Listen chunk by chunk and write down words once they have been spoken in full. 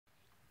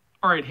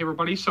Alright, hey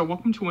everybody, so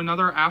welcome to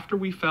another After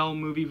We Fell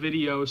movie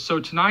video.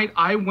 So tonight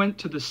I went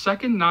to the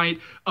second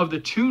night of the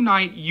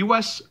two-night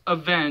US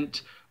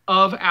event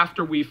of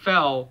After We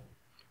Fell.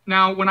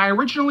 Now, when I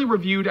originally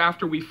reviewed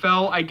After We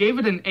Fell, I gave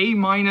it an A-,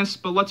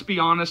 but let's be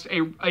honest,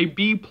 a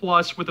B+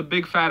 with a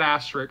big fat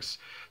asterisk.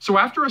 So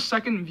after a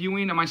second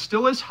viewing, am I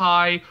still as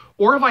high,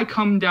 or have I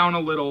come down a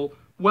little?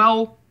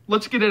 Well,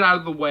 let's get it out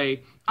of the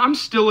way. I'm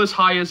still as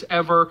high as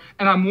ever,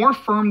 and I'm more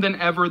firm than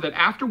ever that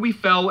After We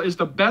Fell is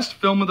the best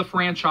film of the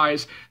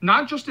franchise,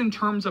 not just in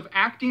terms of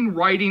acting,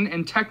 writing,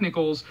 and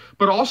technicals,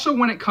 but also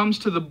when it comes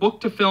to the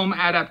book-to-film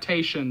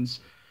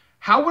adaptations.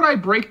 How would I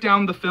break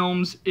down the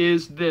films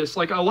is this.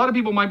 Like, a lot of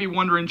people might be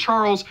wondering,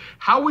 Charles,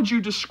 how would you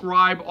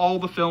describe all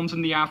the films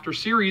in the After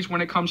series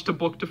when it comes to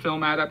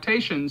book-to-film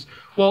adaptations?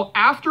 Well,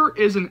 After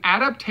is an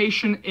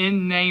adaptation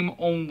in name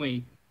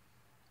only.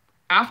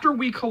 After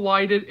We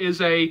Collided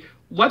is a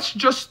let's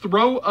just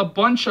throw a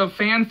bunch of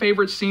fan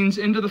favorite scenes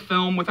into the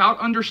film without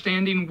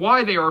understanding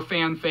why they are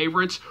fan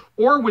favorites,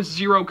 or with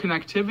zero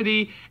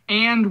connectivity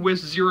and with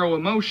zero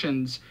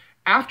emotions.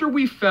 After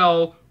We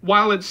Fell,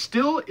 while it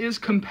still is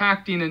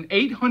compacting an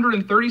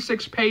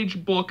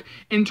 836-page book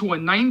into a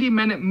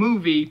 90-minute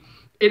movie,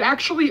 it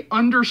actually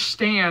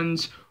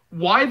understands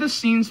why the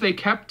scenes they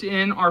kept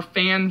in are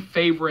fan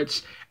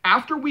favorites.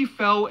 After We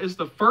Fell is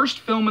the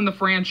first film in the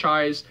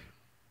franchise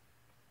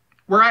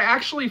where I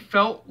actually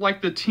felt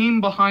like the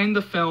team behind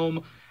the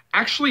film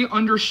actually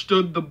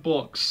understood the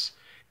books.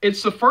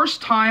 It's the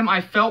first time I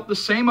felt the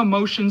same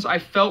emotions I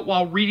felt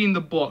while reading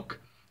the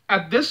book.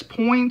 At this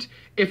point,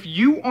 if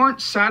you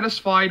aren't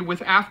satisfied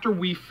with After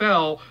We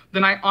Fell,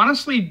 then I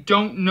honestly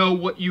don't know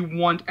what you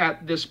want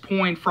at this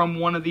point from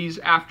one of these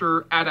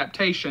After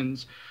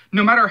adaptations.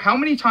 No matter how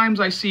many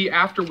times I see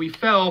After We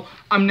Fell,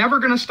 I'm never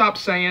going to stop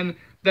saying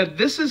that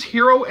this is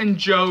Hiro and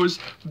Joe's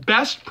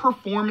best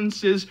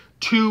performances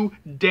to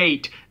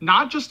date.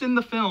 Not just in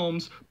the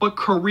films, but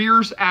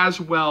careers as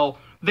well.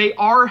 They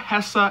are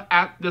Hessa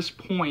at this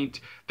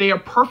point. They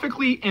have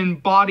perfectly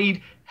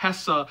embodied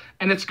Hessa,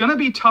 and it's going to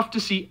be tough to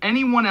see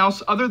anyone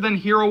else other than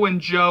Hiro and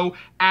Joe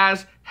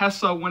as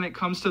Hessa when it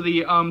comes to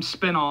the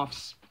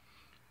spin-offs.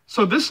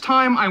 So this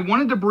time, I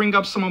wanted to bring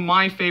up some of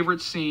my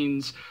favorite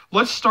scenes.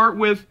 Let's start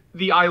with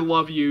the I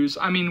love yous.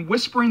 I mean,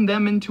 whispering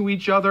them into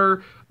each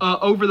other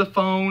over the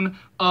phone,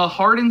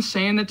 Hardin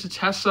saying it to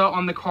Tessa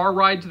on the car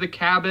ride to the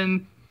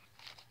cabin.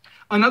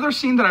 Another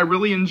scene that I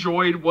really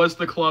enjoyed was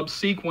the club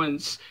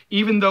sequence,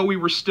 even though we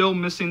were still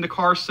missing the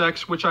car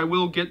sex, which I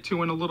will get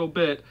to in a little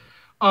bit.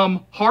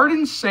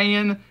 Hardin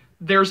saying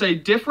there's a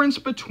difference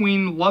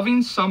between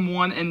loving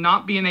someone and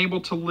not being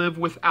able to live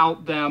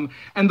without them.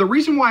 And the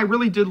reason why I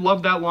really did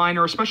love that line,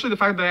 or especially the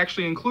fact that I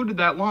actually included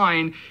that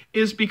line,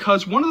 is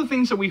because one of the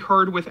things that we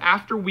heard with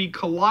After We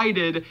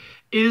Collided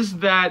is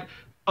that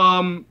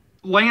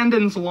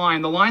Landon's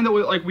line, the line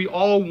that we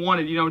all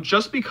wanted, you know,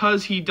 just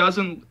because he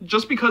doesn't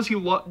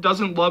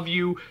love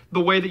you the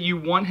way that you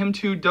want him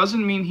to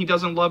doesn't mean he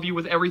doesn't love you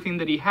with everything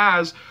that he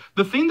has.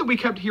 The thing that we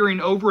kept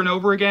hearing over and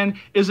over again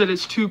is that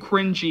it's too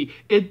cringy.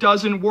 It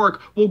doesn't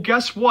work. Well,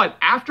 guess what?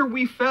 After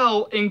We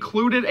Fell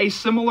included a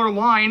similar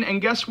line,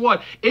 and guess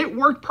what? It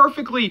worked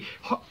perfectly.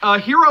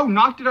 Hiro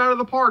knocked it out of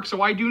the park,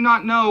 so I do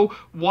not know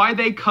why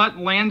they cut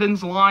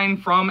Landon's line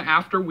from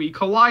After We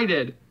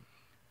Collided.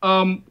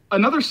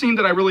 Another scene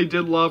that I really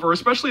did love, or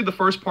especially the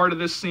first part of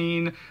this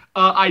scene,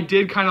 I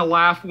did kind of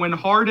laugh when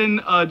Hardin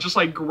just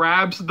like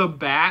grabs the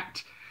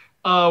bat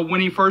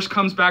when he first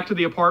comes back to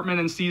the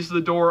apartment and sees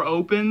the door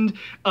opened,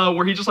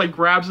 where he just like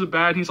grabs the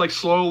bat and he's like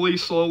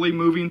slowly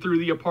moving through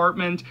the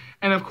apartment.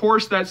 And of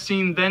course that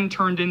scene then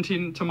turned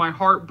into my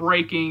heart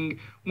breaking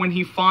when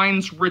he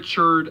finds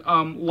Richard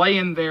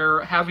laying there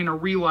having a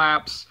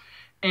relapse.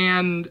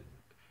 And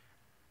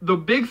the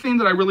big thing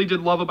that I really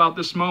did love about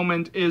this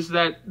moment is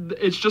that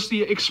it's just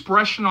the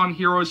expression on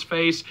Hiro's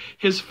face.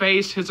 His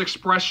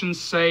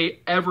expressions say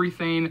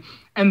everything.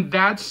 And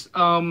that's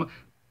that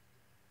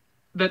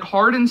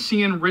Hardin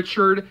seeing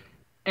Richard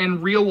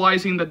and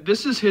realizing that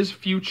this is his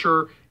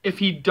future if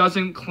he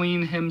doesn't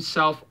clean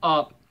himself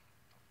up.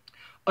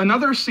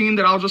 Another scene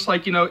that I'll just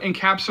like, you know,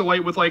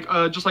 encapsulate with like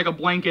just like a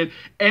blanket.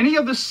 Any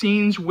of the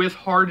scenes with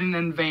Hardin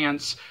and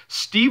Vance,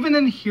 Steven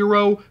and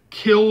Hiro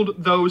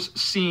killed those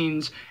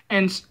scenes,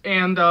 and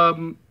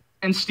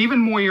Stephen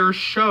Moyer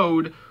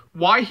showed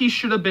why he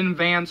should have been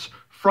Vance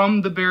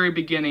from the very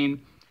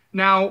beginning.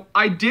 Now,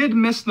 I did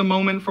miss the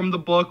moment from the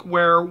book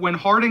where when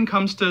Hardin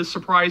comes to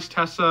surprise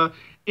Tessa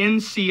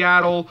in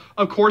Seattle,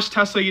 of course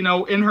Tessa, you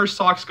know, in her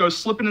socks goes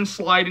slipping and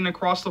sliding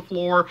across the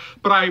floor,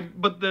 but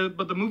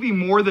the movie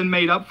more than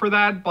made up for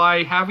that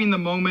by having the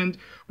moment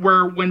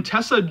where when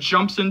Tessa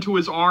jumps into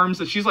his arms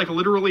that she's like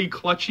literally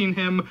clutching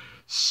him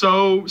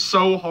so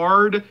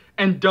hard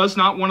and does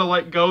not want to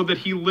let go that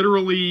he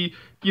literally,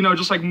 you know,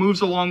 just like moves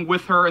along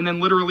with her and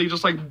then literally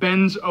just like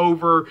bends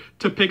over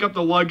to pick up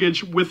the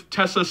luggage with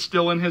Tessa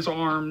still in his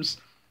arms.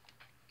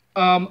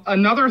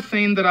 Another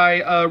thing that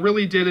I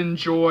really did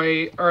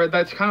enjoy, or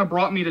that's kind of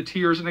brought me to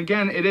tears, and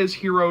again, it is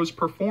Hiro's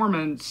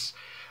performance,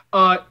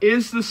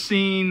 is the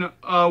scene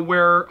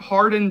where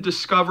Hardin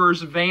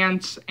discovers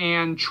Vance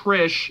and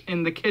Trish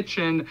in the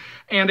kitchen.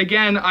 And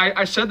again,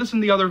 I said this in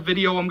the other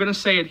video, I'm going to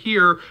say it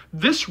here.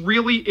 This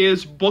really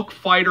is book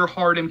fighter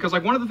Hardin, because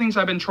like one of the things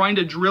I've been trying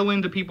to drill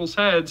into people's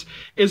heads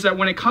is that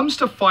when it comes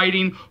to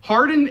fighting,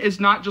 Hardin is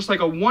not just like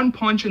a one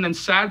punch and then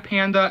sad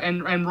panda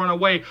and run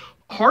away.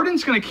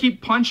 Hardin's going to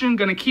keep punching,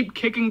 going to keep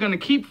kicking, going to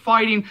keep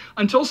fighting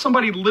until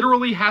somebody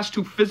literally has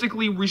to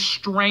physically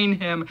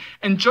restrain him.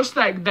 And just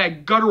that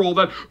guttural,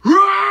 that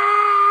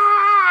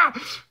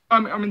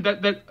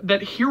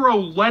that hero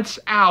lets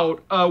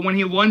out when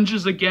he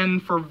lunges again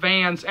for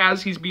Vance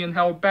as he's being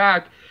held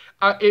back,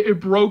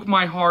 it broke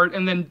my heart,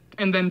 and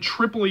then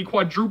triply,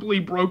 quadruply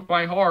broke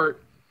my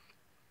heart.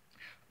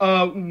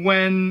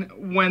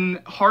 When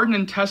Hardin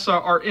and Tessa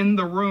are in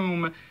the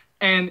room,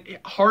 and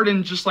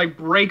Hardin just like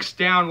breaks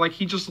down, like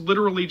he just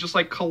literally just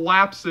like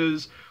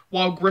collapses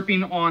while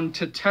gripping on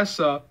to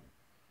Tessa.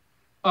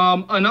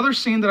 Another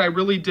scene that I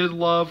really did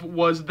love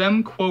was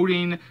them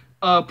quoting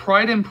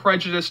Pride and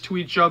Prejudice to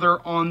each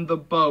other on the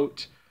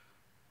boat.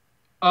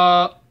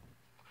 One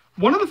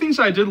of the things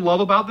I did love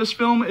about this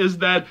film is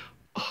that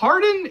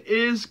Hardin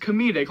is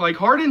comedic. Like,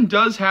 Hardin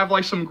does have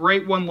like some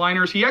great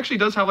one-liners. He actually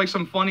does have like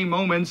some funny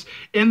moments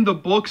in the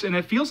books, and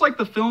it feels like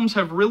the films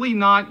have really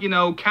not,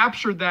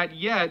 captured that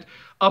yet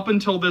up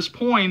until this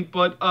point.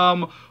 But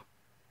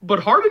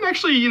Hardin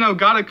actually,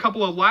 got a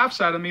couple of laughs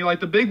out of me,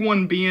 like the big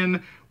one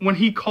being when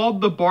he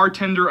called the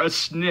bartender a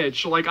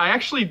snitch. Like, I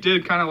actually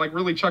did kind of like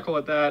really chuckle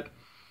at that.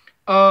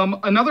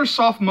 Another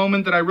soft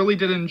moment that I really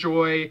did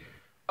enjoy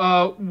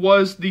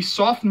was the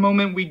soft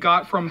moment we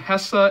got from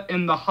Hessa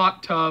in the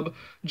hot tub,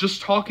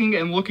 just talking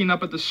and looking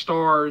up at the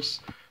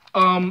stars.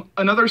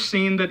 Another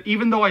scene that,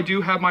 even though I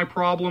do have my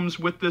problems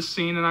with this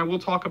scene, and I will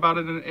talk about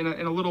it in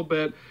a little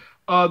bit,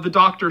 the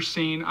doctor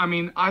scene. I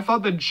mean, I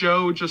thought that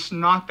Jo just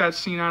knocked that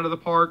scene out of the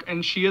park,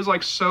 and she is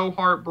like so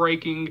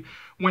heartbreaking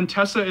when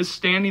Tessa is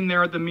standing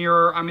there at the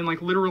mirror. I mean,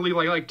 like literally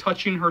like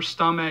touching her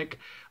stomach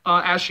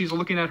as she's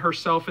looking at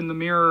herself in the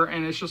mirror,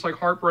 and it's just like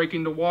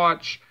heartbreaking to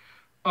watch.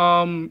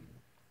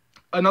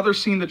 Another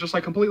scene that just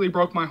like completely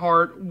broke my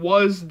heart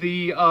was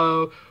the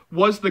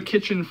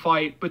kitchen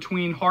fight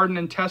between Hardin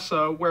and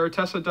Tessa, where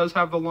Tessa does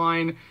have the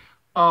line,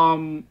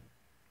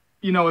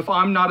 if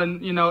I'm not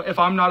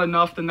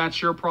enough, then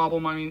that's your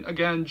problem. I mean,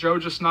 again, Jo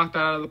just knocked that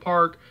out of the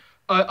park.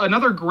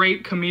 Another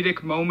great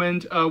comedic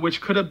moment,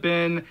 which could have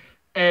been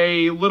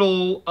a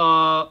little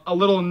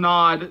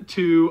nod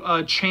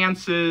to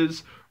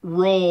Chance's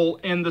role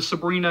in the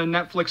Sabrina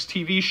Netflix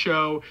TV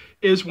show,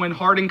 is when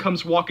Hardin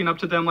comes walking up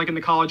to them like in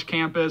the college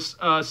campus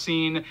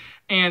scene,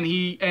 and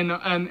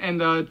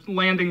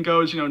Landon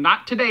goes,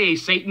 not today,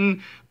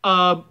 Satan.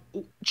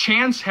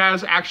 Chance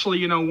has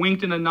actually,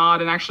 winked in a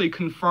nod and actually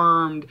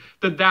confirmed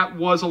that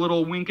was a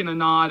little wink and a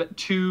nod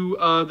to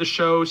the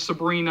show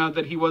Sabrina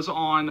that he was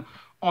on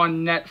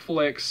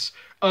Netflix.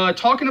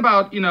 Talking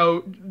about,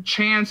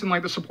 Chance and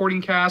like the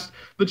supporting cast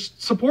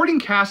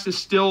is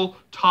still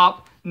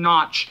top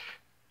notch.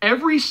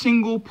 Every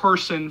single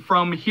person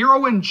from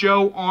Hero and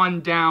Jo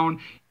on down,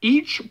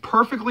 each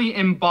perfectly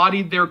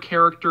embodied their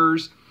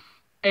characters.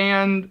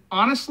 And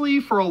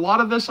honestly, for a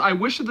lot of this, I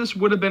wish that this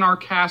would have been our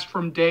cast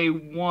from day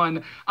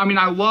one. I mean,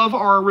 I love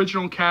our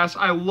original cast.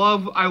 I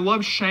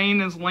love Shane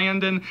as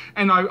Landon,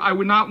 and I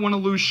would not want to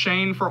lose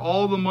Shane for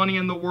all the money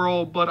in the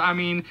world. But I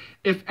mean,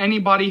 if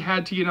anybody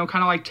had to,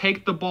 kind of like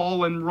take the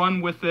ball and run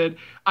with it,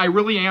 I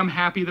really am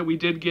happy that we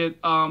did get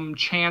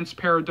Chance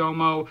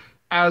Perdomo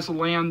as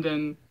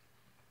Landon.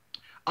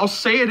 I'll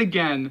say it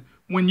again.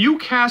 When you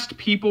cast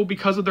people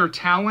because of their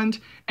talent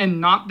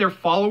and not their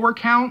follower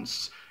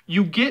counts,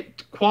 you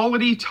get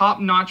quality,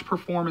 top-notch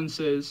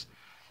performances.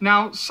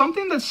 Now,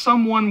 something that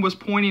someone was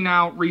pointing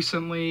out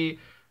recently,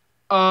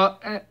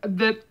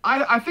 that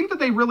I think that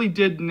they really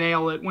did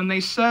nail it when they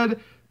said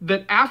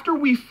that After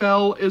We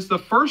Fell is the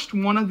first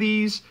one of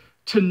these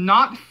to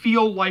not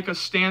feel like a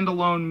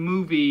standalone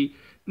movie.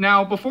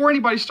 Now, before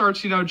anybody starts,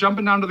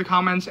 jumping down to the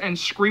comments and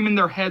screaming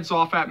their heads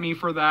off at me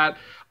for that,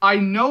 I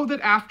know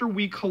that After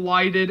We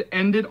Collided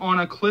ended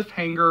on a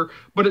cliffhanger,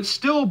 but it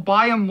still,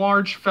 by and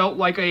large, felt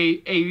like a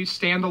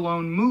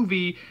standalone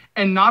movie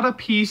and not a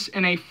piece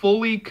in a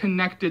fully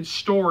connected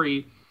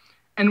story.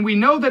 And we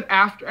know that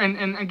After,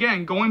 and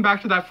again, going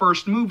back to that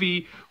first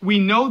movie, we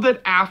know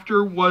that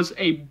After was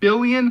a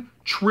billion,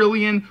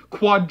 trillion,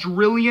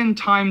 quadrillion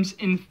times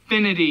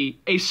infinity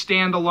a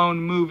standalone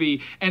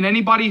movie. And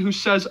anybody who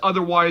says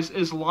otherwise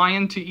is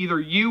lying to either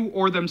you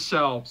or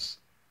themselves.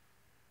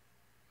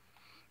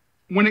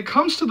 When it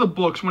comes to the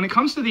books, when it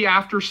comes to the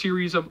After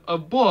series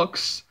of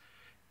books,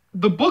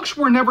 the books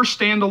were never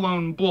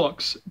standalone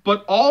books,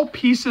 but all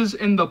pieces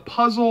in the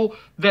puzzle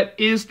that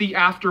is the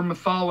After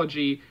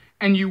mythology.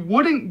 And you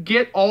wouldn't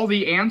get all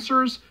the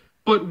answers,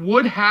 but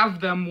would have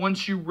them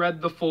once you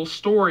read the full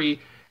story.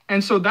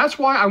 And so that's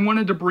why I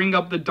wanted to bring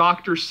up the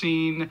doctor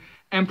scene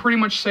and pretty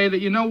much say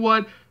that, you know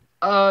what,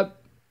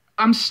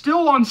 I'm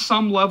still on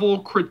some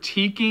level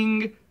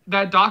critiquing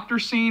that doctor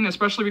scene,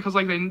 especially because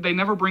like they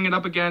never bring it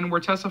up again,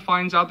 where Tessa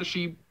finds out that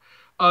she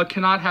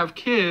cannot have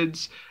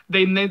kids.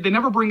 They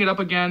never bring it up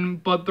again,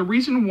 but the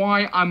reason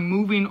why I'm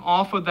moving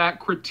off of that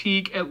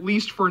critique, at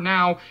least for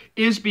now,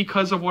 is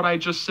because of what I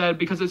just said,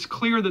 because it's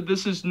clear that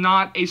this is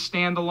not a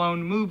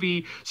standalone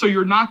movie, so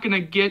you're not going to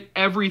get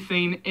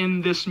everything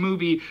in this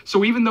movie.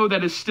 So even though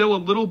that is still a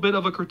little bit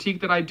of a critique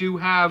that I do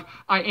have,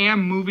 I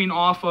am moving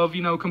off of,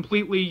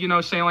 completely,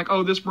 saying like,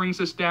 oh, this brings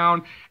us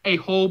down a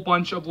whole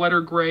bunch of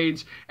letter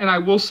grades, and I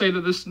will say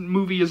that this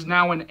movie is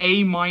now an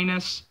A-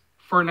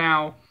 for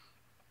now,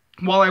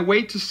 while I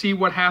wait to see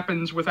what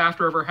happens with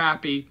After Ever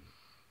Happy.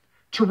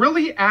 To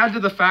really add to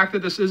the fact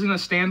that this isn't a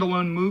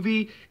standalone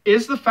movie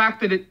is the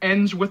fact that it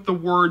ends with the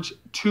words,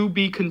 "to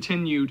be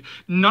continued."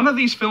 None of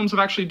these films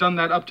have actually done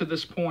that up to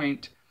this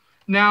point.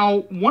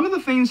 Now, one of the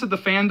things that the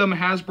fandom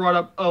has brought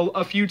up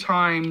a few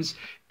times,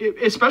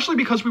 especially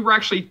because we were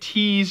actually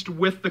teased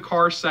with the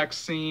car sex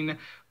scene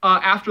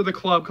after the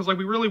club, because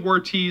we really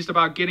were teased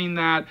about getting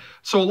that.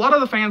 So a lot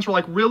of the fans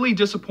were really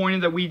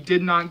disappointed that we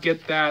did not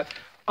get that.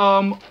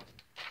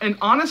 And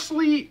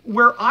honestly,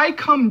 where I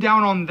come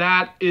down on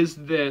that is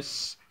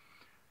this.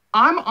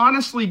 I'm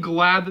honestly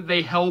glad that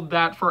they held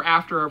that for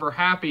After Ever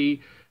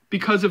Happy,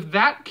 because if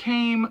that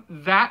came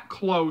that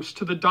close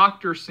to the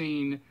doctor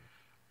scene,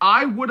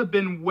 I would have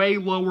been way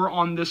lower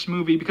on this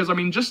movie, because,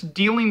 just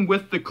dealing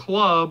with the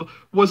club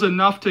was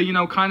enough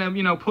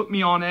to, put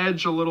me on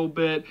edge a little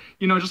bit.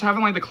 Just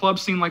having, the club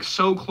scene,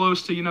 so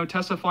close to,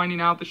 Tessa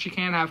finding out that she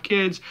can't have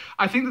kids.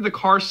 I think that the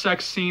car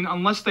sex scene,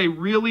 unless they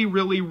really,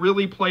 really,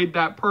 really played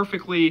that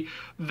perfectly,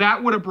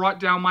 that would have brought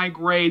down my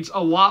grades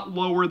a lot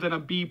lower than a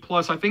B+.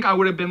 I think I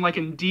would have been,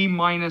 in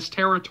D-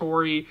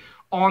 territory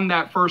on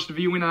that first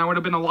viewing, and I would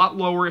have been a lot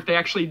lower if they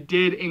actually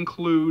did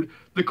include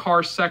the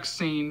car sex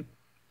scene.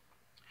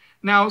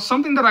 Now,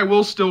 something that I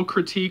will still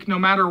critique, no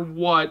matter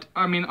what,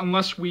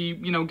 unless we,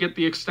 get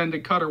the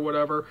extended cut or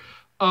whatever,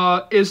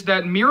 is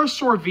that Mira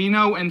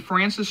Sorvino and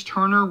Frances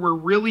Turner were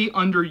really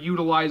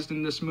underutilized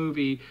in this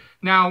movie.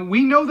 Now,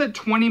 we know that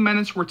 20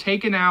 minutes were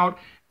taken out,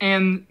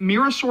 and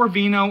Mira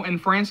Sorvino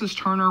and Frances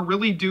Turner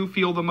really do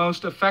feel the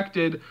most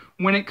affected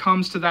when it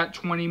comes to that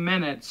 20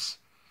 minutes.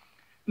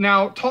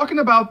 Now, talking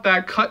about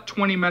that cut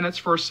 20 minutes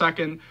for a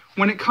second,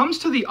 when it comes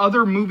to the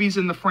other movies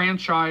in the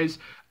franchise,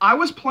 I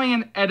was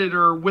playing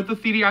editor with the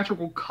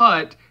theatrical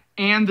cut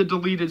and the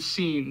deleted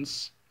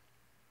scenes.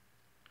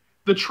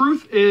 The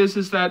truth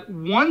is that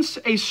once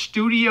a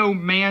studio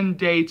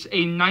mandates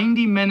a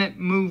 90-minute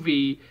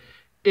movie,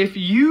 if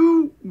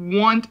you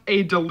want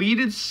a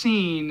deleted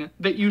scene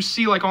that you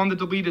see on the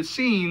deleted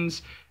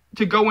scenes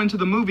to go into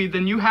the movie,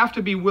 then you have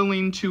to be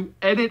willing to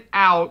edit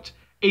out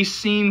a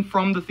scene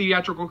from the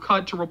theatrical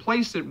cut to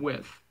replace it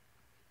with.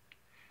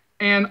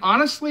 And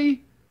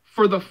honestly,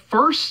 for the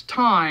first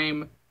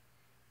time,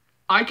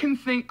 I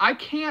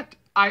can't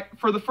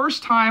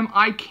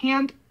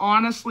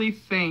honestly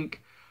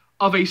think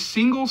of a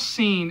single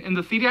scene in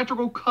the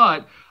theatrical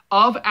cut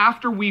of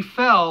After We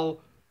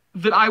Fell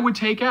that I would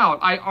take out.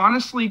 I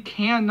honestly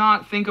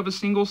cannot think of a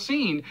single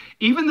scene.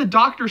 Even the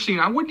doctor scene,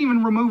 I wouldn't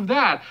even remove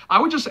that. I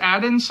would just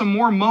add in some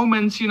more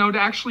moments, to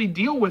actually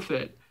deal with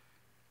it.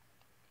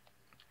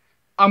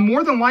 I'm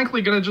more than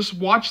likely going to just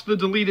watch the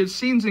deleted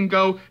scenes and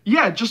go,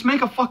 yeah, just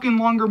make a fucking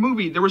longer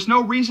movie. There was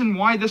no reason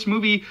why this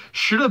movie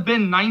should have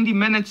been 90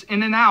 minutes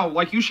in and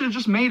out. You should have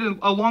just made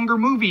a longer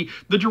movie.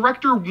 The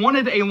director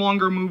wanted a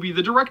longer movie.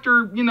 The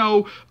director,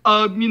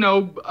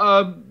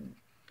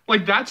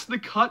 that's the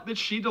cut that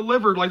she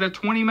delivered, that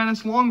 20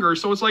 minutes longer.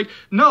 So it's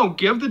no,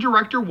 give the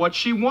director what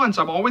she wants.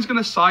 I'm always going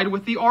to side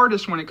with the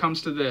artist when it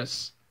comes to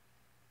this.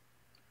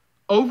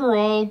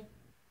 Overall,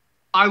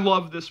 I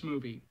love this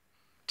movie.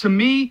 To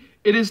me,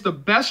 it is the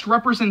best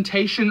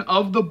representation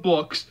of the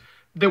books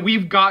that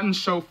we've gotten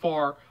so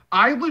far.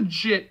 I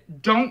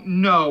legit don't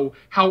know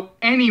how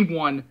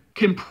anyone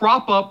can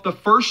prop up the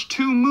first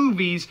two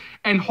movies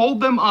and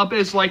hold them up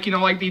as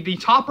the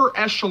topper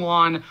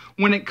echelon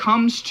when it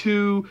comes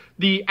to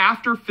the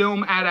after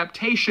film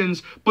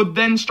adaptations, but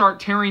then start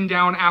tearing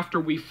down After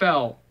We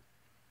Fell.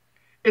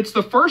 It's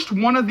the first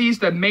one of these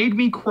that made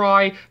me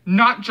cry,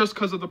 not just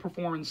because of the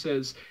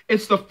performances.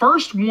 It's the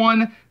first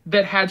one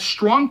that had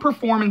strong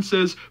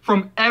performances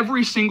from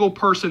every single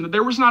person.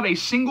 There was not a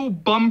single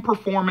bum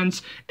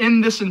performance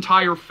in this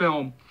entire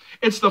film.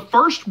 It's the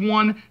first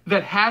one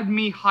that had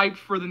me hyped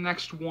for the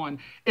next one.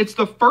 It's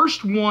the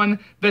first one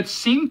that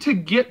seemed to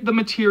get the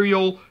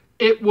material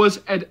it was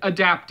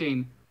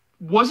adapting.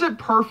 Was it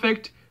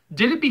perfect?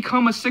 Did it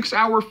become a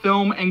 6-hour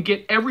film and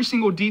get every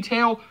single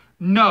detail?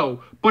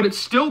 No, but it's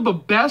still the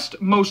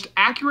best, most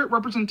accurate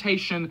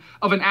representation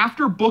of an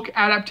after-book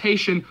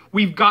adaptation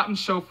we've gotten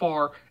so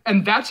far.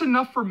 And that's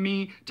enough for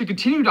me to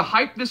continue to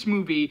hype this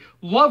movie,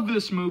 love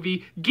this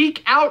movie,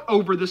 geek out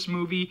over this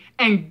movie,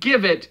 and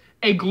give it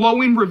a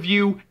glowing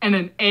review and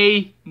an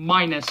A-.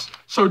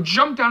 So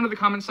jump down to the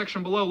comment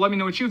section below. Let me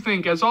know what you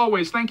think. As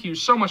always, thank you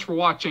so much for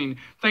watching.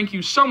 Thank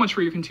you so much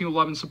for your continued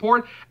love and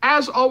support.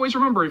 As always,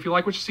 remember, if you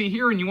like what you see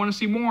here and you want to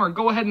see more,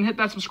 go ahead and hit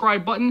that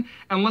subscribe button,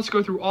 and let's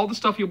go through all the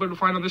stuff you'll be able to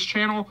find on this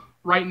channel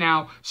right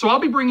now. So I'll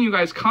be bringing you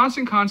guys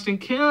constant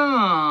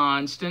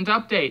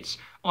updates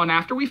on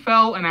After We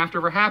Fell and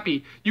After We're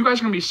Happy. You guys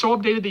are going to be so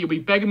updated that you'll be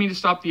begging me to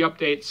stop the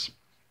updates.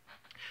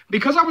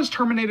 Because I was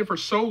terminated for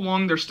so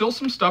long, there's still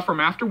some stuff from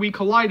After We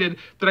Collided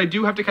that I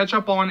do have to catch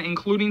up on,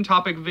 including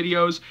topic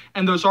videos,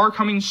 and those are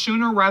coming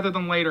sooner rather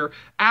than later.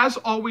 As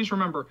always,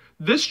 remember,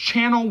 this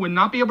channel would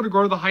not be able to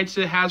grow to the heights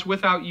it has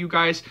without you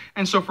guys,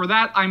 and so for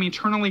that, I'm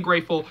eternally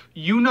grateful.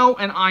 You know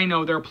and I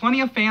know there are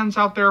plenty of fans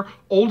out there,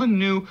 old and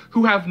new,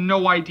 who have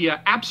no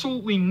idea,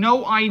 absolutely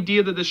no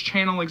idea that this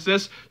channel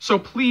exists, so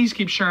please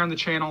keep sharing the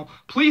channel.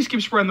 Please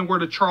keep spreading the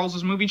word of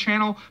Charles's Movie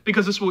Channel,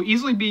 because this will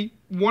easily be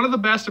one of the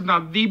best, if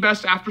not the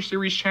best, After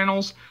Series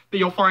channels that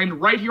you'll find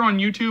right here on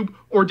YouTube,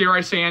 or dare I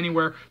say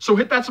anywhere. So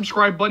hit that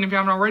subscribe button if you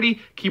haven't already.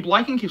 Keep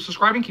liking, keep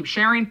subscribing, keep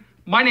sharing.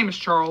 My name is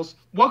Charles.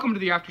 Welcome to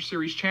the After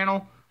Series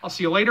channel. I'll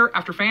see you later,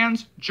 After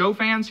fans, Joe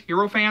fans,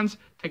 Hero fans.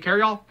 Take care,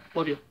 y'all.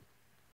 Love you.